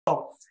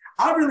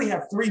I really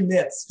have three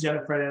myths,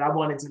 Jennifer, that I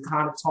wanted to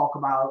kind of talk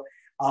about,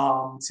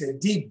 to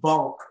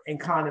debunk and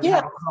kind of Yeah.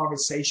 have a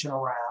conversation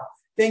around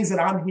things that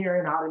I'm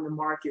hearing out in the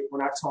market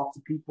when I talk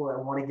to people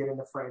that want to get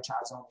into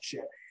franchise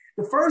ownership.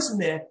 The first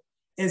myth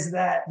is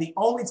that the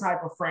only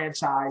type of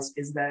franchise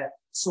is that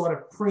sort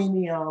of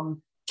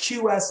premium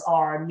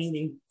QSR,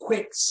 meaning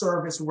quick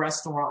service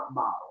restaurant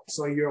model.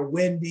 So your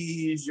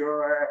Wendy's,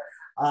 your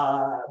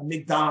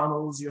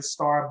McDonald's, your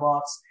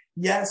Starbucks.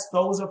 Yes,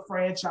 those are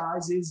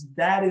franchises.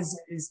 That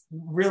is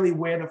really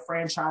where the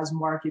franchise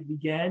market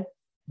began.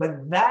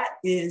 But that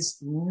is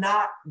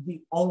not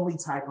the only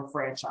type of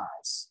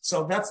franchise.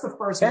 So that's the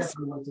first myth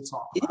we want to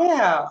talk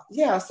about.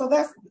 Yeah. So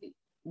that's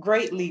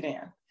great lead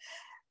in,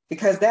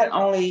 because that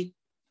only,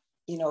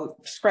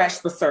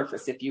 scratch the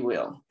surface, if you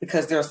will,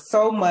 because there's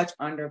so much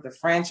under the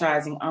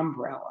franchising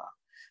umbrella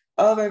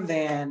other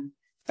than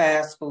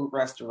fast food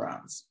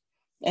restaurants.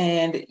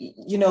 And,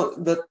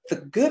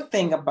 the good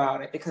thing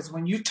about it, because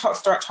when you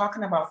start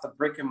talking about the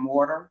brick and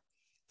mortar,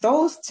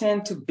 those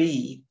tend to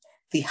be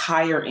the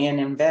higher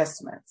end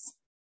investments,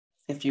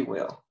 if you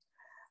will.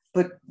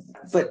 But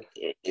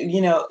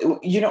you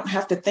don't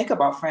have to think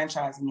about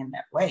franchising in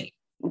that way,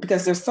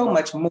 because there's so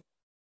much more.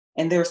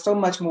 And there's so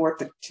much more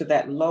to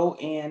that low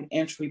end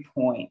entry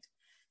point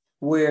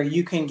where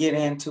you can get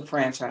into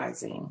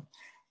franchising.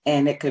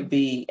 And it could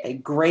be a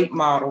great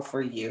model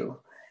for you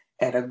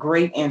at a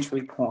great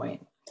entry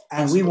point.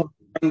 Absolutely. And we will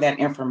bring that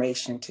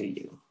information to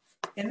you.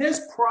 And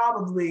there's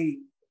probably,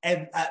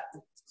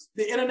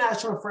 the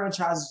International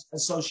Franchise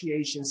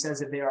Association says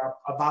that there are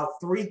about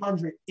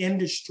 300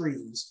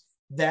 industries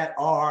that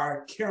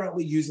are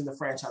currently using the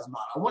franchise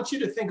model. I want you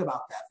to think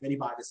about that for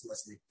anybody that's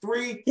listening.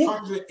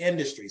 300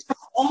 industries.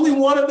 Only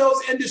one of those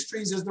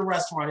industries is the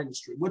restaurant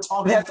industry. We're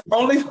talking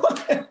only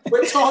one.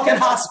 We're talking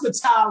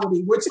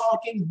hospitality. We're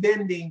talking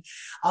vending.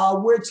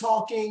 We're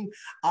talking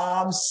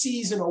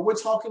seasonal. We're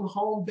talking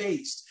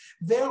home-based.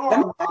 There are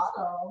a lot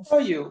of...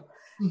 For you.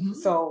 Mm-hmm.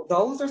 So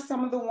those are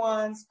some of the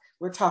ones.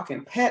 We're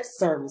talking pet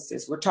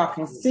services. We're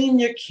talking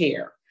senior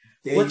care.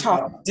 We're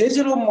talking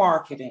digital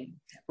marketing.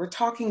 We're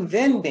talking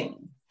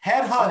vending.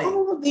 Headhunting.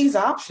 All of these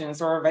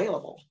options are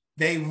available.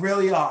 They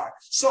really are.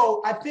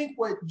 So I think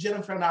what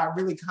Jennifer and I are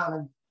really kind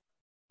of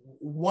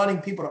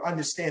wanting people to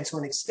understand to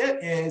an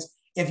extent is,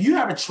 if you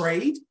have a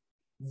trade,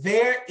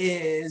 there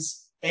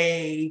is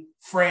a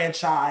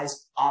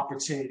franchise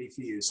opportunity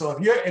for you. So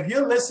if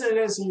you're listening to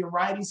this and you're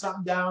writing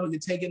something down, or you're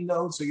taking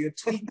notes, or you're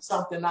tweeting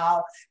something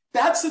out,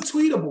 that's a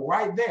tweetable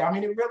right there. I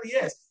mean, it really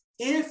is.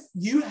 If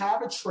you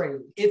have a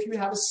trade, if you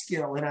have a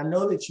skill, and I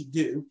know that you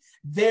do,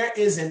 there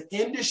is an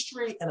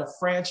industry and a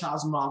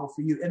franchise model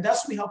for you. And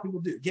that's what we help people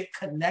do, get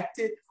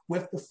connected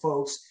with the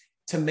folks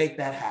to make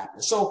that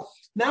happen. So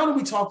now that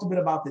we talked a bit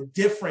about the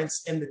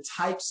difference in the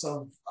types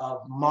of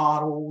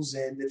models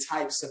and the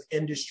types of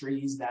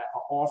industries that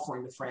are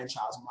offering the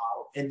franchise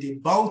model, and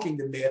debunking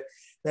the myth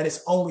that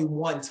it's only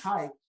one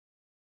type,